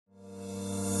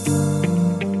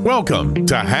Welcome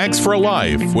to Hacks for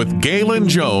Life with Galen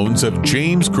Jones of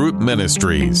James Group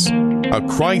Ministries, a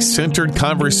Christ-centered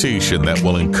conversation that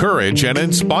will encourage and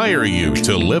inspire you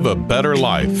to live a better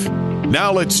life.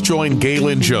 Now let's join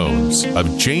Galen Jones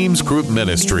of James Group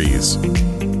Ministries.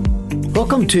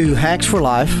 Welcome to Hacks for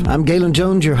Life. I'm Galen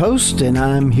Jones, your host, and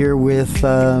I'm here with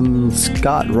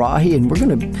Scott Rahi, and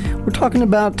we're talking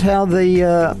about how the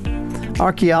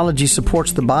archaeology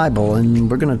supports the Bible, and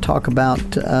we're going to talk about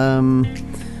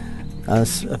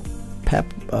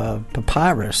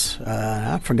papyrus.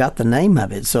 I forgot the name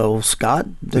of it. So, Scott,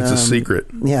 it's a secret.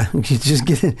 Yeah, just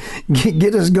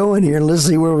get us going here, and let's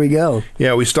see where we go.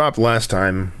 Yeah, we stopped last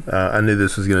time. I knew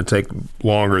this was going to take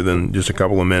longer than just a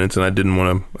couple of minutes, and I didn't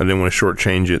want to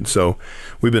shortchange it. So,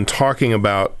 we've been talking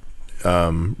about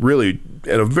really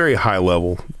at a very high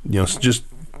level. Just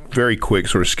very quick,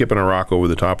 sort of skipping a rock over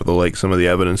the top of the lake. Some of the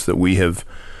evidence that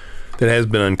has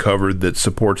been uncovered that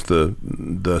supports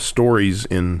the stories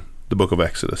in the book of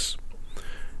Exodus,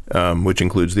 which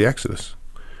includes the Exodus.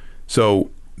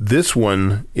 So this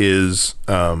one is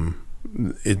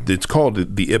it's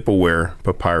called the Ipuwer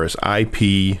Papyrus,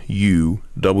 Ipuwer,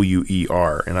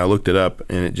 and I looked it up,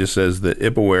 and it just says that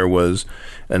Ipuwer was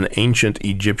an ancient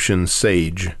Egyptian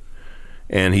sage.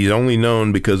 And he's only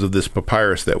known because of this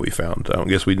papyrus that we found. I don't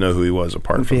guess we'd know who he was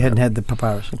apart from if he hadn't had the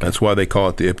papyrus. Okay. That's why they call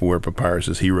it the Ipuwer Papyrus,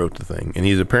 is he wrote the thing. And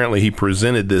he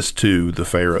presented this to the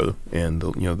Pharaoh and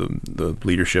the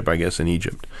leadership, I guess, in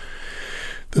Egypt.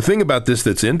 The thing about this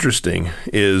that's interesting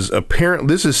is apparently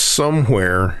this is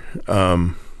somewhere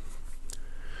around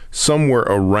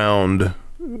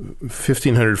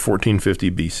 1500,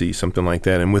 1450 BC, something like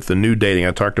that. And with the new dating,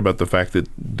 I talked about the fact that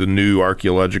the new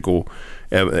archaeological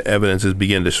evidence has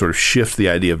begun to sort of shift the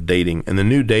idea of dating. And the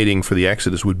new dating for the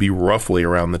Exodus would be roughly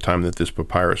around the time that this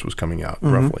papyrus was coming out,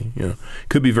 roughly.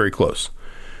 Could be very close.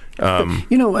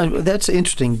 That's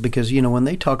interesting because, when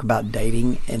they talk about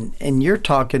dating and you're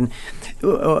talking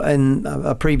in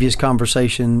a previous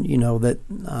conversation, that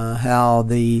how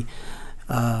the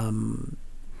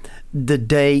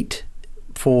date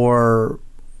for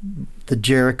the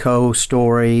Jericho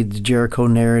story, the Jericho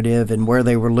narrative, and where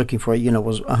they were looking for it,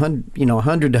 was 100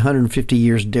 to 150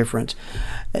 years difference.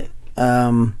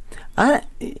 At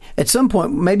some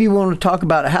point, maybe we want to talk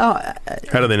about how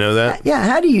do they know that? Yeah,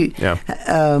 how do you? Yeah.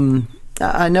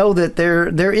 I know that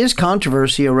there is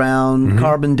controversy around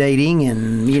carbon dating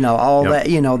and all that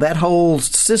that whole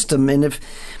system, and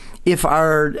if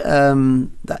our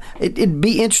it'd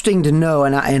be interesting to know,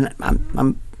 and I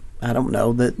don't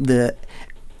know the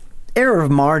error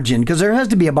of margin, because there has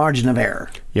to be a margin of error.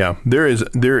 Yeah, there is.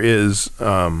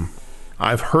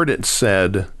 I've heard it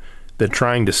said that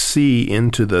trying to see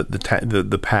into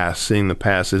the past, seeing the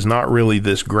past, is not really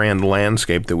this grand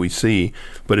landscape that we see,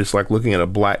 but it's like looking at a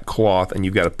black cloth, and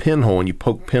you've got a pinhole, and you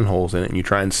poke pinholes in it, and you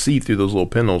try and see through those little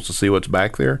pinholes to see what's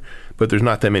back there. But there's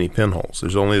not that many pinholes.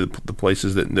 There's only the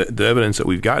places that the evidence that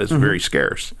we've got is very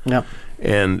scarce. Yep.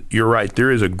 And you're right.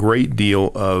 There is a great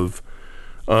deal of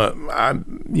I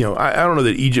don't know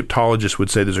that Egyptologists would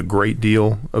say there's a great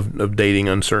deal of dating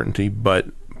uncertainty, but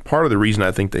part of the reason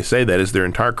I think they say that is their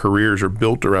entire careers are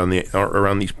built around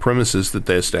these premises that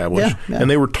they established, and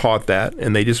they were taught that,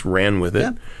 and they just ran with it.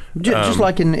 Yeah. Just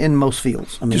like in most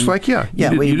fields. I mean, you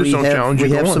just don't challenge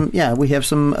it. We have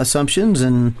some assumptions,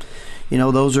 and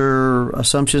those are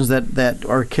assumptions that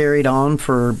are carried on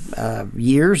for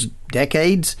years,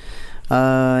 decades.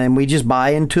 And we just buy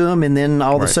into them, and then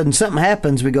all of a sudden something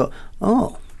happens. We go,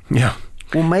 oh, yeah.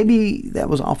 Well, maybe that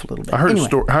was off a little bit. I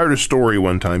heard a story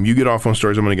one time. You get off on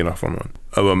stories, I'm going to get off on one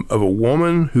of a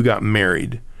woman who got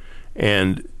married,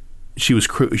 and she was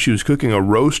cooking a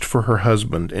roast for her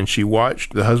husband, and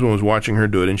the husband was watching her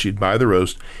do it, and she'd buy the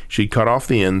roast, she'd cut off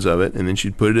the ends of it, and then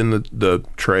she'd put it in the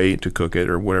tray to cook it,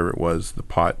 or whatever it was, the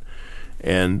pot.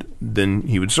 And then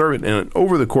he would serve it. And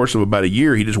over the course of about a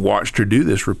year, he just watched her do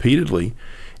this repeatedly.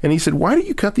 And he said, "Why do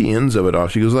you cut the ends of it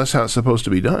off?" She goes, "That's how it's supposed to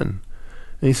be done."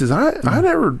 And he says, I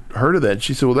never heard of that.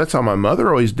 She said, "Well, that's how my mother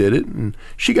always did it." And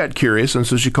she got curious, and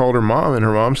so she called her mom, and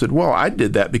her mom said, "Well, I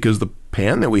did that because the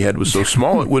pan that we had was so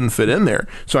small it wouldn't fit in there.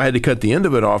 So I had to cut the end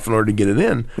of it off in order to get it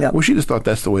in." Yep. Well, she just thought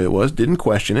that's the way it was, didn't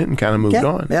question it, and kind of moved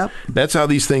on. Yep. That's how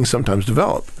these things sometimes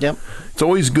develop. Yep. It's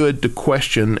always good to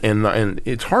question, and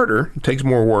it's harder. It takes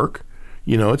more work.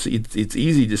 It's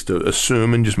easy just to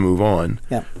assume and just move on.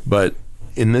 Yep. But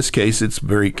in this case,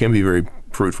 can be very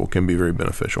fruitful, can be very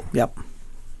beneficial. Yep.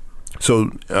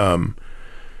 So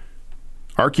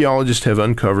archaeologists have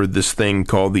uncovered this thing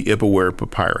called the Ipuwer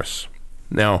Papyrus.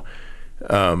 Now,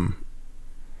 I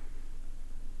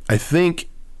think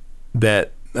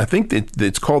that I think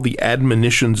it's called the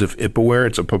Admonitions of Ipuwer.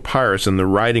 It's a papyrus, and the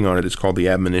writing on it is called the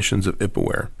Admonitions of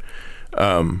Ipuwer.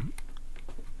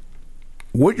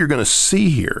 What you're going to see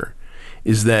here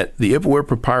is that the Ipuwer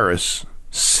Papyrus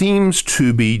seems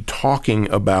to be talking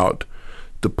about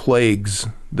the plagues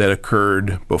that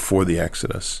occurred before the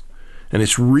Exodus. And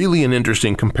it's really an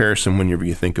interesting comparison whenever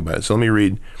you think about it. So let me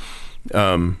read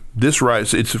this.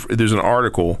 There's an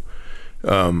article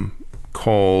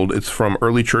called, it's from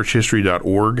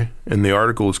earlychurchhistory.org, and the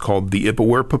article is called The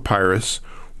Ipuwer Papyrus,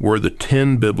 Were the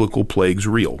 10 Biblical Plagues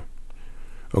Real?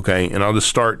 Okay, and I'll just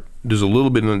start, there's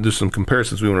some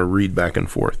comparisons we want to read back and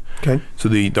forth. Okay. So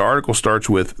the article starts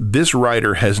with, this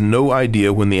writer has no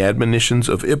idea when the Admonitions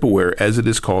of Ipuwer, as it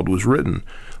is called, was written,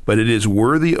 but it is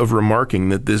worthy of remarking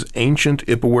that this ancient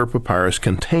Ipuwer papyrus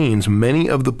contains many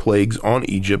of the plagues on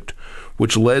Egypt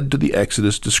which led to the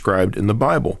Exodus described in the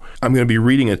Bible. I'm going to be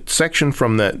reading a section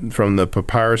from the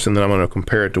papyrus, and then I'm going to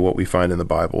compare it to what we find in the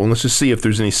Bible. And let's just see if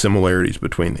there's any similarities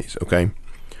between these, okay?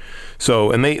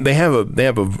 So, and they have a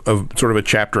sort of a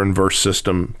chapter and verse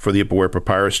system for the Ipuwer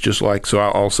Papyrus, just like, so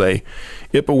I'll say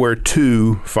Ipuwer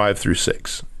 2, 5 through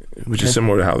 6, which is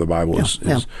similar to how the Bible is.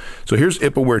 So here's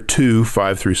Ipuwer 2,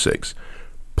 5 through 6.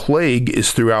 Plague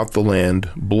is throughout the land,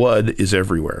 blood is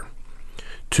everywhere.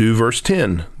 2 verse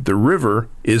 10, the river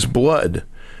is blood.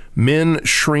 Men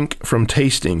shrink from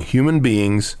tasting human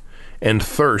beings and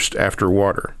thirst after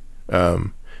water.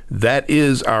 That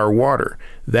is our water.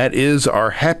 That is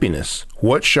our happiness.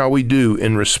 What shall we do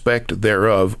in respect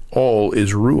thereof? All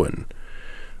is ruin.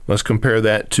 Let's compare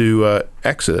that to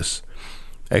Exodus.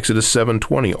 Exodus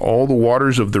 7:20, all the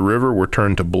waters of the river were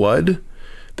turned to blood.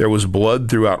 There was blood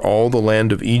throughout all the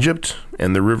land of Egypt,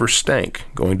 and the river stank.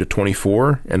 Going to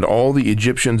 24, and all the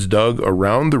Egyptians dug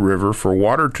around the river for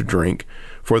water to drink,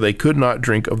 for they could not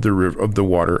drink of the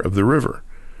water of the river.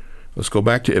 Let's go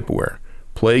back to Ipuwer.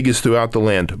 Plague is throughout the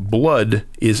land. Blood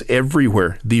is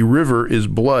everywhere. The river is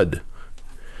blood.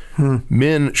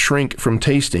 Men shrink from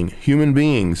tasting human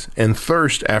beings and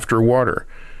thirst after water.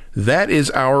 That is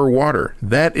our water.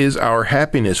 That is our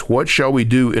happiness. What shall we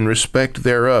do in respect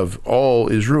thereof? All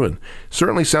is ruin.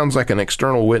 Certainly sounds like an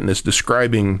external witness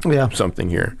describing something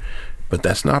here, but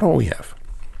that's not all we have.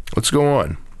 Let's go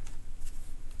on.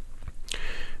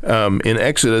 In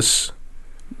Exodus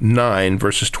 9,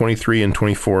 verses 23 and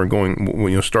 24,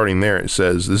 and starting there, it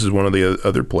says, this is one of the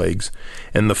other plagues.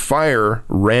 And the fire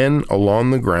ran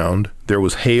along the ground. There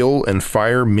was hail and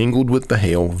fire mingled with the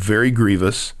hail, very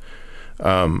grievous.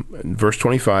 Verse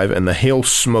 25, and the hail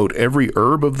smote every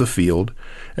herb of the field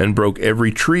and broke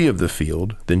every tree of the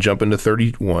field. Then jump into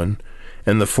 31.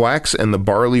 And the flax and the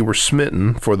barley were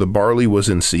smitten, for the barley was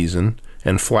in season,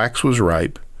 and flax was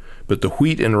ripe. But the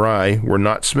wheat and rye were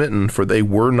not smitten, for they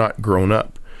were not grown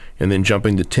up. And then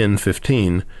jumping to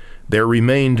 10:15, there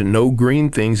remained no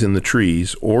green things in the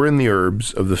trees or in the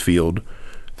herbs of the field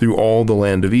through all the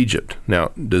land of Egypt. Now,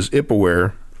 does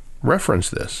Ipuwer reference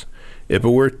this?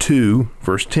 Ipuwer 2,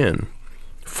 verse 10.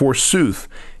 Forsooth,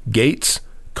 gates,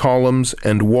 columns,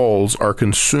 and walls are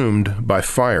consumed by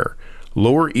fire.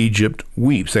 Lower Egypt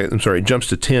weeps. It jumps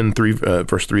to 10,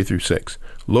 verse 3 through 6.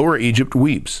 Lower Egypt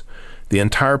weeps. The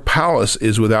entire palace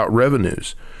is without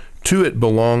revenues. To it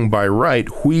belong by right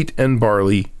wheat and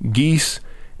barley, geese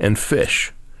and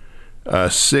fish.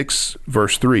 6,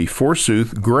 verse 3.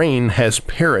 Forsooth, grain has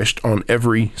perished on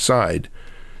every side.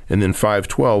 And then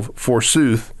 5:12.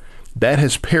 Forsooth, that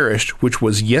has perished which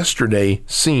was yesterday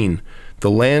seen. The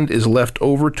land is left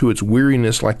over to its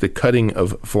weariness like the cutting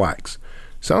of flax.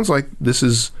 Sounds like this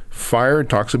is fire. It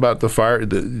talks about the fire.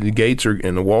 The gates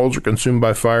and the walls are consumed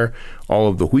by fire. All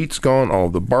of the wheat's gone. All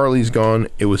of the barley's gone.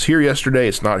 It was here yesterday.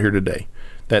 It's not here today.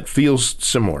 That feels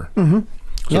similar. Mm-hmm.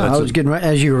 So I was getting,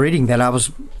 as you were reading that, I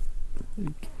was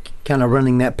kind of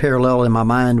running that parallel in my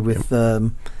mind with,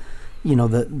 the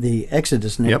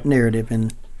Exodus narrative.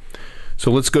 And so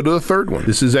let's go to the third one.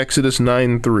 This is Exodus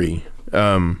 9:3.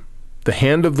 The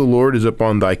hand of the Lord is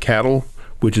upon thy cattle,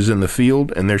 which is in the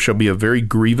field, and there shall be a very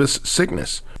grievous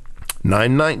sickness.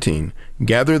 9:19.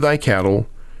 Gather thy cattle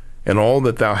and all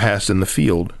that thou hast in the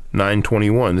field.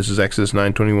 9:21. This is Exodus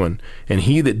 9:21. And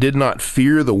he that did not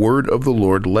fear the word of the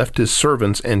Lord left his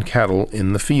servants and cattle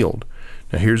in the field.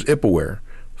 Now here's Ipuwer.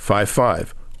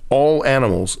 5:5. All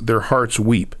animals, their hearts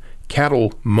weep.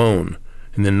 Cattle moan.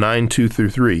 And then 9:2 through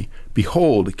 3.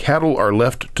 Behold, cattle are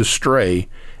left to stray,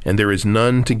 and there is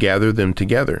none to gather them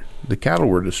together. The cattle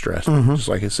were distressed, just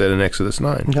like it said in Exodus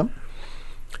 9. Yep.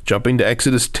 Jumping to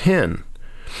Exodus 10,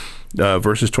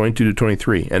 verses 22 to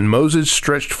 23. And Moses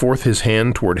stretched forth his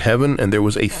hand toward heaven, and there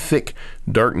was a thick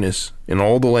darkness in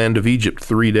all the land of Egypt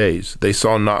 3 days. They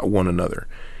saw not one another.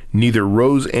 Neither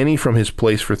rose any from his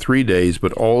place for 3 days,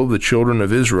 but all of the children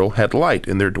of Israel had light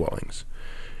in their dwellings.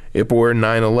 Ipuwer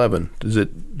 9:11.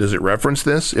 Does it reference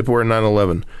this? Ipuwer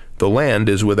 9:11. The land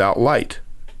is without light.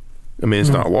 I mean, it's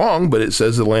not long, but it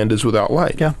says the land is without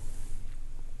light. Yeah.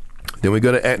 Then we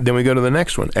go to the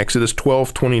next one, Exodus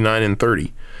 12:29 and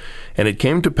 30. And it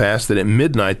came to pass that at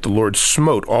midnight the Lord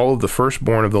smote all of the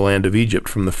firstborn of the land of Egypt,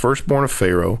 from the firstborn of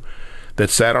Pharaoh that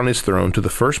sat on his throne to the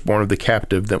firstborn of the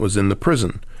captive that was in the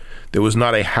prison. There was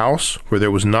not a house where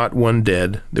there was not one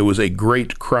dead. There was a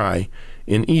great cry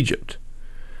in Egypt.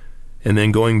 And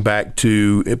then going back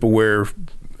to Ipuwer,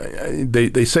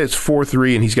 they say it's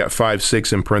 4:3, and he's got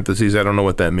 5:6 in parentheses. I don't know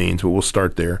what that means, but we'll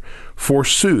start there.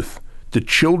 Forsooth, the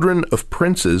children of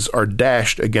princes are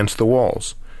dashed against the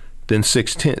walls. Then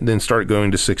 6:10. Then start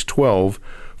going to 6:12.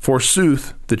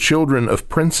 Forsooth, the children of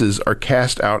princes are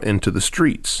cast out into the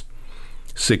streets.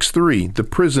 6:3. The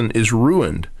prison is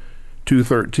ruined.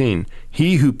 2:13.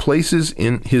 He who places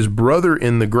in his brother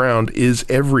in the ground is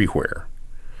everywhere.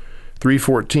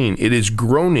 3:14. It is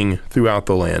groaning throughout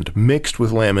the land, mixed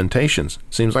with lamentations.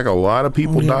 Seems like a lot of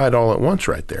people died all at once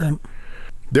right there.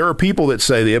 There are people that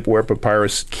say the Ipuwer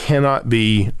Papyrus cannot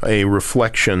be a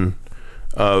reflection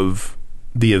of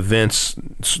the events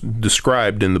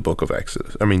described in the book of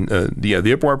Exodus. I mean, the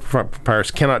Ipuwer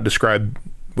Papyrus cannot describe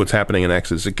what's happening in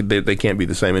Exodus. They can't be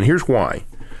the same. And here's why.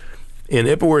 In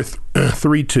Ipuwer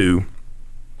 3:2,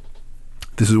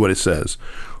 this is what it says.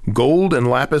 Gold and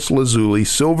lapis lazuli,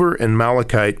 silver and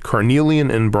malachite, carnelian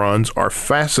and bronze are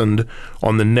fastened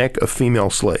on the neck of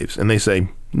female slaves. And they say,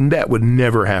 that would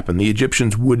never happen. The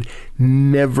Egyptians would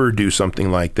never do something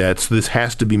like that. So this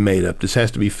has to be made up. This has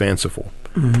to be fanciful.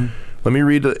 Mm-hmm. Let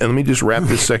me just wrap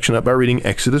this section up by reading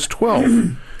Exodus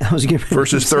 12,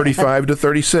 verses 35 to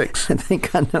 36. I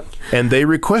think I know. And they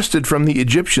requested from the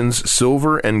Egyptians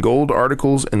silver and gold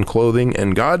articles and clothing,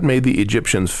 and God made the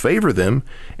Egyptians favor them,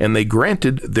 and they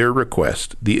granted their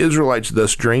request. The Israelites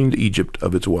thus drained Egypt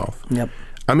of its wealth. Yep.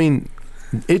 I mean,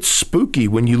 it's spooky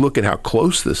when you look at how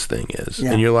close this thing is.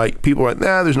 Yeah. And you're like, people are like,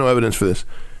 there's no evidence for this,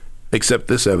 except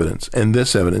this evidence, and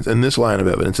this line of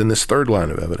evidence, and this third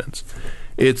line of evidence.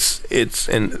 And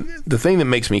the thing that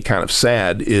makes me kind of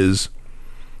sad is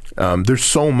there's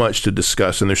so much to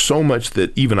discuss, and there's so much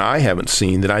that even I haven't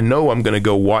seen that I know I'm going to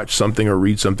go watch something or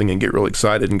read something and get real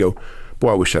excited and go,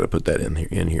 boy, I wish I'd have put that in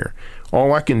here.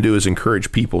 All I can do is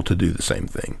encourage people to do the same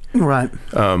thing. Right.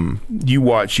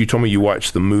 You told me you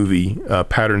watched the movie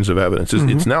Patterns of Evidence.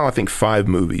 It's now, I think, 5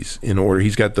 movies in order.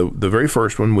 He's got the very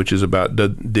first one, which is about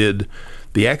did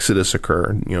the Exodus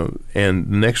occur,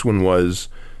 and the next one was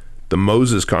the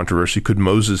Moses controversy. Could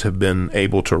Moses have been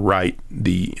able to write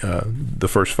the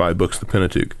first 5 books, the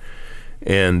Pentateuch?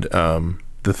 And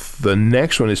the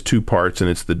next one is 2 parts, and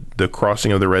it's the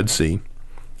crossing of the Red Sea.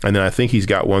 And then I think he's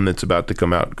got one that's about to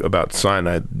come out about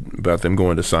Sinai, about them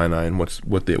going to Sinai, and what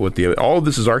the all of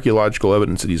this is archaeological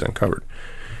evidence that he's uncovered.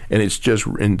 And it's just.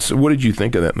 And so, what did you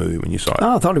think of that movie when you saw it?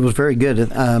 Oh, I thought it was very good.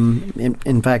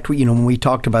 In fact, when we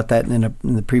talked about that in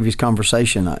the previous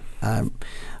conversation,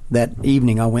 that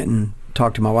evening I went and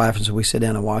talked to my wife, and so we sat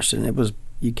down and watched it, and it was,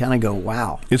 you kind of go,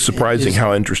 wow. It's surprising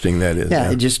how interesting that is. Yeah,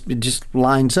 it just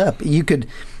lines up.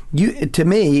 To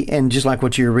me, and just like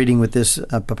what you're reading with this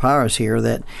papyrus here,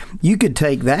 that you could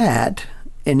take that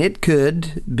and it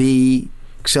could be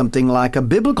something like a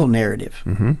biblical narrative.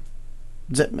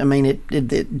 Mm-hmm. I mean,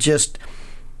 it just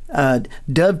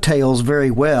dovetails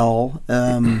very well.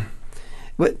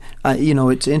 But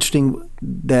it's interesting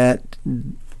that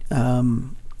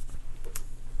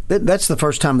that's the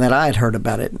first time that I had heard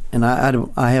about it, and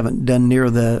I haven't done near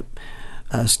the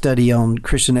study on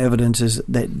Christian evidences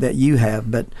that you have,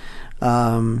 but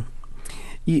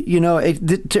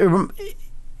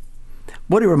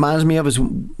what it reminds me of is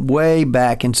way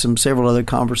back in several other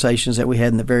conversations that we had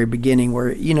in the very beginning,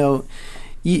 where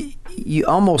you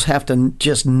almost have to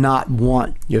just not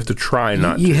want. You have to try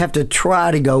not. You have to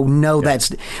try to go, no, yeah.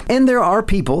 That's, and there are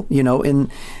people,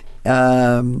 in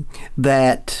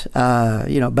that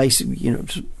basically,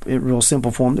 in real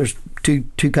simple form, there's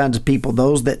two kinds of people: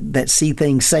 those that see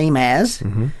things same as.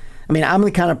 Mm-hmm. I mean, I'm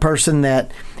the kind of person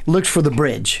that looks for the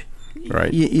bridge.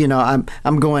 Right.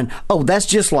 I'm going, oh, that's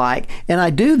just like, and I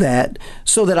do that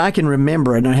so that I can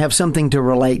remember it and have something to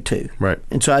relate to. Right.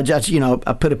 And so I just,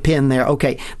 I put a pin there.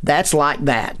 Okay, that's like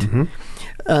that.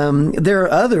 Mm-hmm. There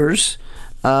are others,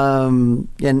 and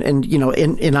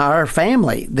in our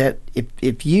family, that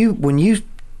when you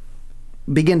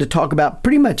begin to talk about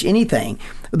pretty much anything,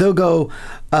 they'll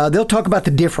talk about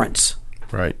the difference.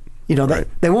 Right.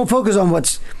 They won't focus on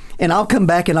what's. and I'll come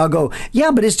back and I'll go,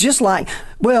 yeah, but it's just like,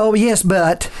 well, yes,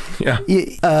 but. Yeah.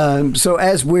 So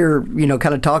as we're,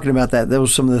 kind of talking about that, those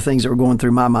were some of the things that were going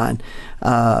through my mind.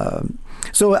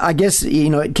 So I guess,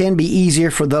 it can be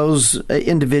easier for those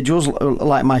individuals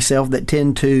like myself that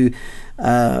tend to,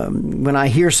 when I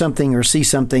hear something or see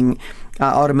something, I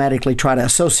automatically try to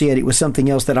associate it with something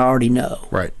else that I already know.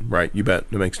 Right. You bet.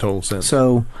 It makes total sense.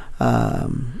 So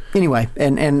anyway,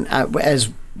 and as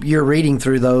you're reading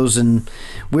through those and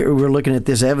we're looking at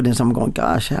this evidence, I'm going,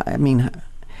 gosh, I mean,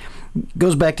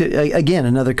 goes back to, again,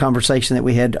 another conversation that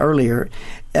we had earlier.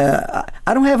 I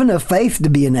don't have enough faith to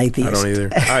be an atheist. I don't either.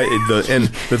 And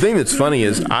the thing that's funny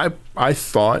is I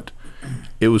thought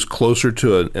it was closer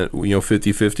to a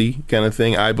 50-50 kind of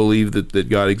thing. I believe that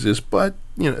God exists, but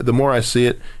the more I see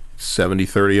it,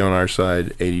 70-30 on our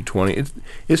side, 80-20.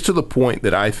 It's to the point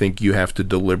that I think you have to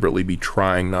deliberately be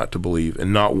trying not to believe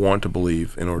and not want to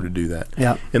believe in order to do that.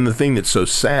 Yeah. And the thing that's so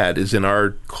sad is in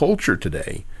our culture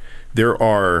today, there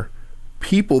are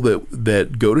people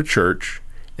that go to church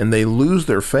and they lose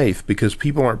their faith because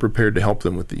people aren't prepared to help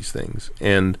them with these things.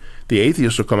 And the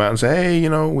atheists will come out and say, hey,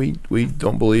 we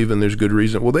don't believe and there's good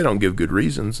reason. Well, they don't give good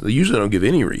reasons. They usually don't give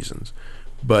any reasons.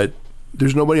 But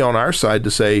there's nobody on our side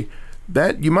to say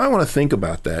that you might want to think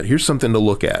about that. Here's something to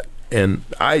look at. And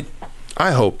I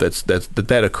hope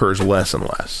that occurs less and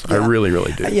less. Yeah. I really,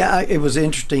 really do. Yeah, it was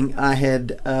interesting. I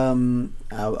had I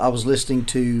was listening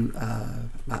to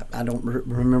I don't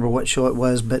remember what show it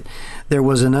was, but there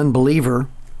was an unbeliever,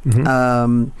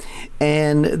 and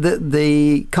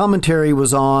the commentary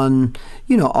was on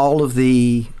all of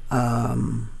the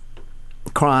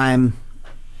crime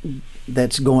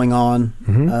that's going on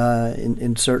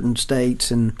in certain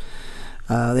states, and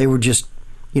they were just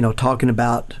talking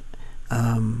about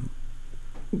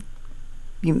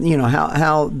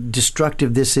how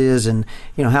destructive this is, and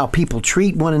how people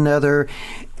treat one another,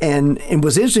 and it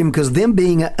was interesting because them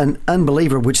being an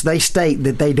unbeliever, which they state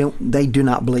that they do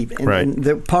not believe, and, right.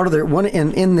 and part of their one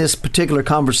in this particular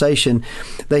conversation,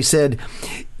 they said,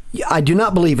 I do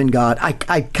not believe in God.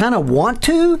 I kind of want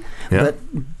to,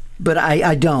 but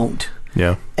I don't.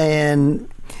 Yeah. And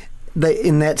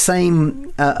in that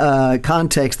same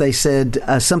context, they said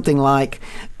something like,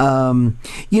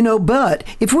 but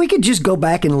if we could just go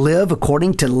back and live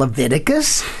according to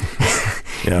Leviticus,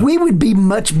 we would be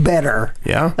much better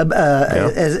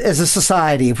as a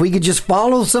society if we could just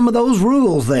follow some of those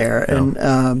rules there. Yeah.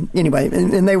 And anyway,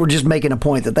 and they were just making a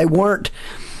point that they weren't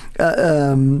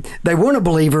a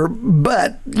believer,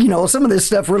 but some of this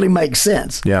stuff really makes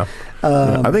sense. Yeah.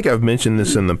 I think I've mentioned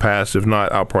this in the past. If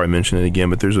not, I'll probably mention it again.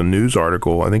 But there's a news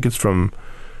article. I think it's from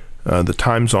the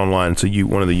Times Online. It's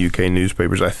one of the UK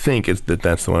newspapers. I think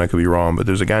that's the one. I could be wrong. But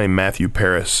there's a guy named Matthew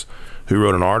Paris who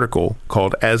wrote an article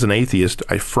called "As an Atheist,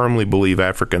 I Firmly Believe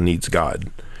Africa Needs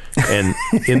God." And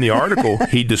in the article,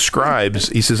 he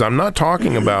says, I'm not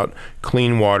talking about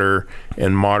clean water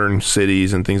and modern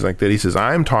cities and things like that. He says,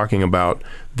 I'm talking about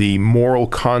the moral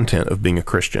content of being a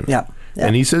Christian. Yeah. Yeah.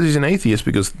 And he says he's an atheist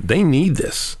because they need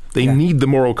this. They need the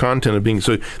moral content of being,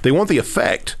 so they want the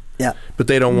effect, but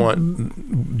they don't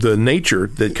want the nature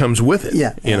that comes with it.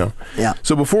 Yeah.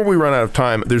 So before we run out of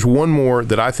time, there's one more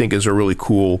that I think is a really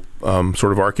cool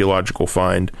sort of archaeological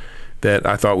find that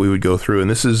I thought we would go through. And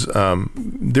this is,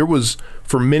 there was,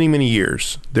 for many, many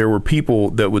years, there were people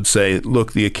that would say,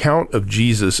 look, the account of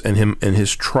Jesus and him and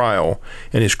his trial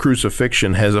and his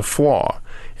crucifixion has a flaw.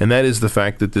 And that is the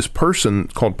fact that this person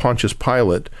called Pontius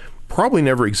Pilate probably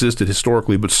never existed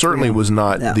historically, but certainly was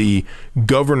not the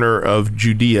governor of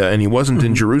Judea, and he wasn't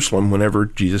in Jerusalem whenever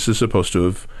Jesus is supposed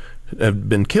to have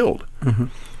been killed.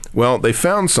 Well, they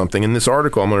found something in this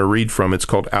article I'm going to read from. It's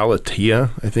called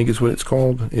Aleteia, I think is what it's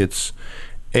called. It's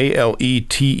aleteia.org,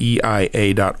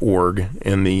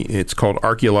 and it's called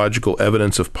Archaeological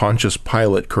Evidence of Pontius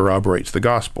Pilate Corroborates the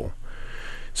Gospel.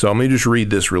 So let me just read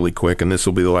this really quick, and this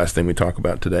will be the last thing we talk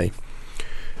about today.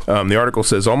 The article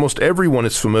says, almost everyone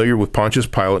is familiar with Pontius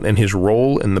Pilate and his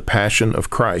role in the Passion of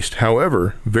Christ.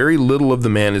 However, very little of the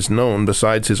man is known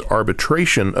besides his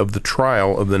arbitration of the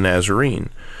trial of the Nazarene.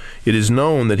 It is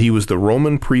known that he was the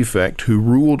Roman prefect who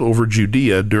ruled over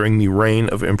Judea during the reign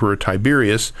of Emperor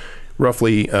Tiberius,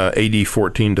 roughly AD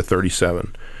 14 to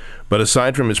 37. But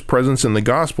aside from his presence in the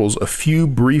Gospels, a few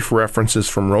brief references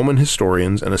from Roman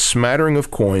historians and a smattering of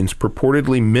coins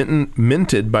purportedly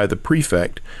minted by the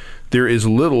prefect, there is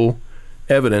little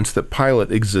evidence that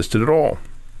Pilate existed at all.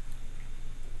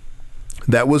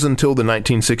 That was until the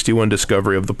 1961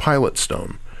 discovery of the Pilate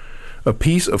stone. a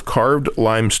piece of carved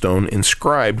limestone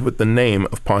inscribed with the name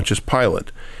of Pontius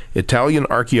Pilate. Italian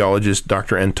archaeologist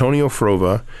Dr. Antonio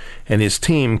Frova and his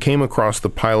team came across the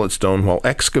Pilate stone while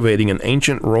excavating an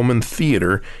ancient Roman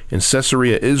theater in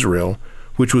Caesarea, Israel,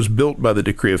 which was built by the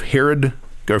decree of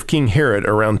King Herod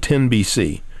around 10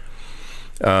 BC.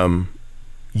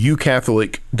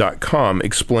 ucatholic.com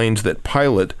explains that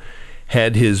Pilate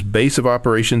had his base of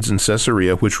operations in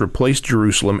Caesarea, which replaced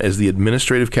Jerusalem as the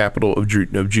administrative capital of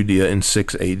Judea in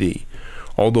 6 AD.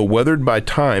 Although weathered by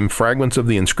time, fragments of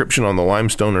the inscription on the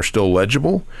limestone are still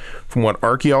legible. From what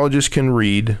archaeologists can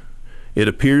read, it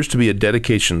appears to be a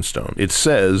dedication stone. It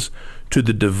says, "To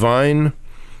the divine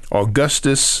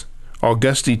Augusti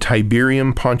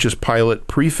Tiberium Pontius Pilate,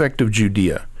 prefect of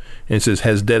Judea." And it says,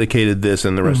 has dedicated this,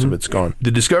 and the rest of it's gone.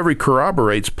 The discovery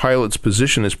corroborates Pilate's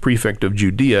position as prefect of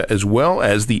Judea, as well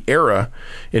as the era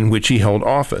in which he held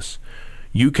office.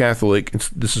 UCatholic,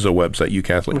 this is a website,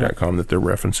 ucatholic.com, that they're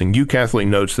referencing. UCatholic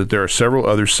notes that there are several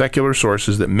other secular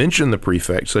sources that mention the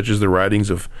prefect, such as the writings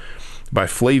by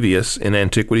Flavius in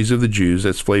Antiquities of the Jews,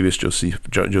 that's Flavius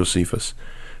Josephus,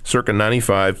 circa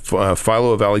 95,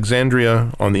 Philo of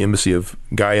Alexandria on the embassy of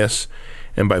Gaius,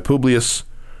 and by Publius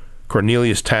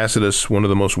Cornelius Tacitus, one of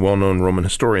the most well-known Roman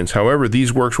historians. However,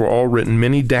 these works were all written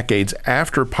many decades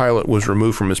after Pilate was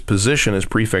removed from his position as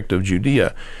prefect of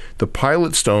Judea. The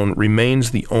Pilate stone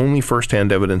remains the only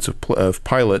first-hand evidence of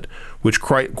Pilate, which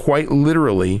quite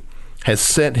literally has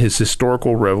set his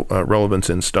historical relevance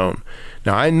in stone.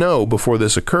 Now, I know before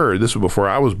this occurred, this was before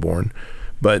I was born,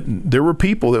 but there were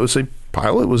people that would say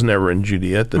Pilate was never in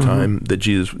Judea at the time that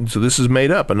Jesus. So this is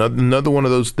made up. Another one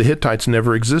of those. The Hittites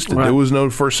never existed. Right. There was no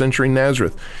first century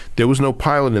Nazareth. There was no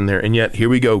Pilate in there. And yet here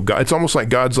we go. God, it's almost like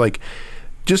God's like,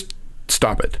 just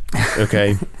stop it.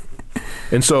 Okay.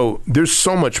 And so there's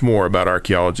so much more about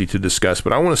archaeology to discuss,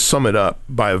 but I want to sum it up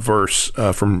by a verse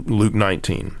from Luke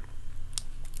 19.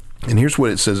 And here's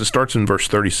what it says. It starts in verse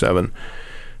 37.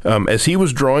 As he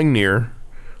was drawing near,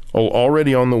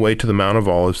 already on the way to the Mount of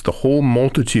Olives, the whole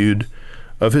multitude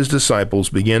of his disciples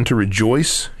began to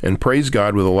rejoice and praise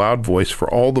God with a loud voice for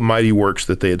all the mighty works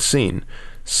that they had seen,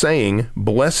 saying,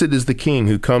 "Blessed is the King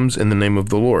who comes in the name of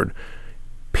the Lord.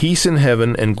 Peace in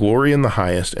heaven and glory in the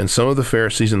highest." And some of the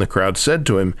Pharisees in the crowd said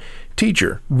to him,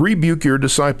 "Teacher, rebuke your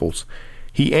disciples."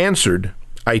 He answered,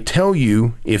 "I tell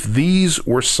you, if these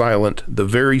were silent, the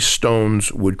very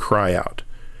stones would cry out."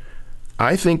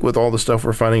 I think with all the stuff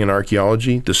we're finding in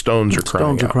archaeology, the stones are crying out.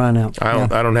 Stones are crying out.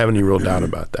 I don't have any real doubt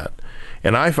about that.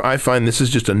 And I find this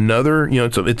is just another,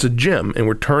 it's a gem, and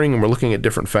we're turning and we're looking at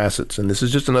different facets. And this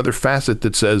is just another facet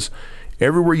that says,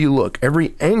 everywhere you look,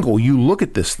 every angle you look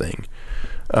at this thing,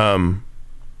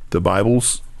 the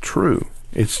Bible's true.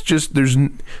 It's just, there's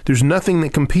nothing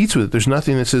that competes with it. There's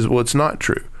nothing that says, well, it's not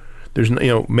true. There's,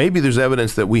 maybe there's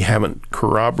evidence that we haven't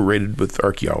corroborated with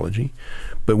archaeology,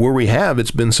 but where we have,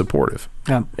 it's been supportive.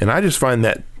 Yeah. And I just find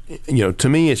that, to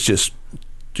me, it's just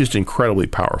incredibly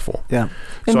powerful. Yeah.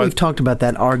 And we've talked about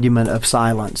that argument of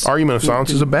silence. Argument of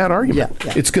silence is a bad argument.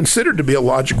 Yeah. It's considered to be a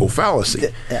logical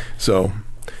fallacy. Yeah. So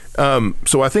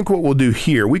I think what we'll do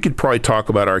here, we could probably talk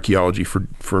about archaeology for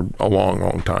a long,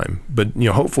 long time. But,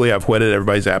 hopefully I've whetted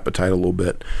everybody's appetite a little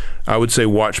bit. I would say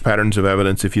watch Patterns of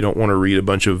Evidence if you don't want to read a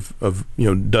bunch of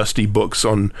dusty books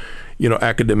on,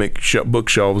 academic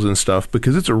bookshelves and stuff,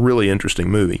 because it's a really interesting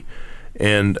movie.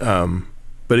 And,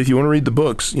 but if you want to read the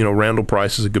books, Randall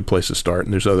Price is a good place to start,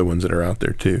 and there's other ones that are out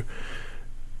there too.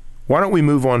 Why don't we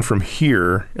move on from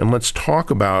here and let's talk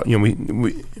about,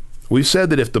 we've said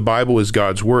that if the Bible is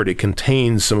God's word, it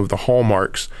contains some of the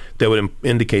hallmarks that would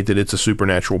indicate that it's a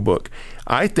supernatural book.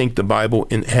 I think the Bible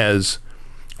has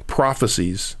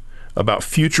prophecies about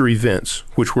future events,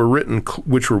 which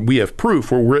we have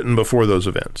proof were written before those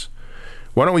events.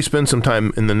 Why don't we spend some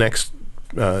time in the next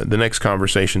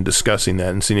conversation discussing that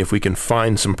and seeing if we can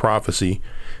find some prophecy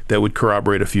that would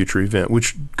corroborate a future event,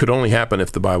 which could only happen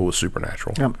if the Bible was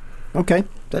supernatural. Yeah. Okay,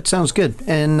 that sounds good.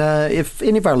 And if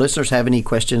any of our listeners have any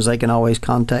questions, they can always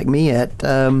contact me at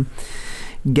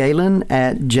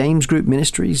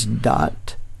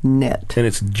Galen@jamesgroupministries.net. And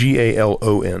it's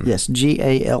Galon. Yes,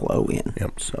 Galon.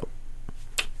 Yep. So,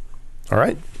 all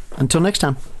right. Until next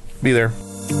time. Be there.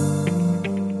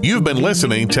 You've been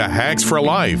listening to Hacks for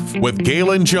Life with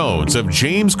Galen Jones of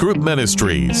James Group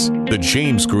Ministries. The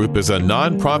James Group is a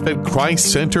nonprofit,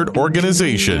 Christ-centered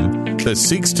organization that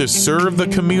seeks to serve the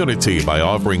community by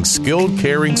offering skilled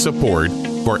caring support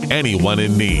for anyone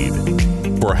in need.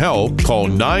 For help, call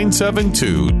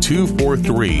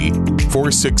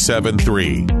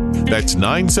 972-243-4673. That's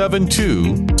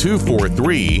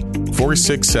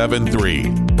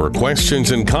 972-243-4673. For questions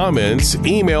and comments,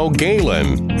 email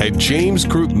Galen at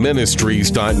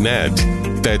jamesgroupministries.net.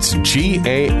 That's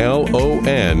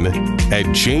GALON at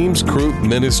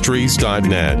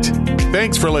jamesgroupministries.net.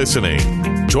 Thanks for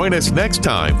listening. Join us next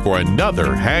time for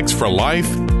another Hacks for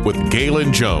Life with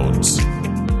Galen Jones.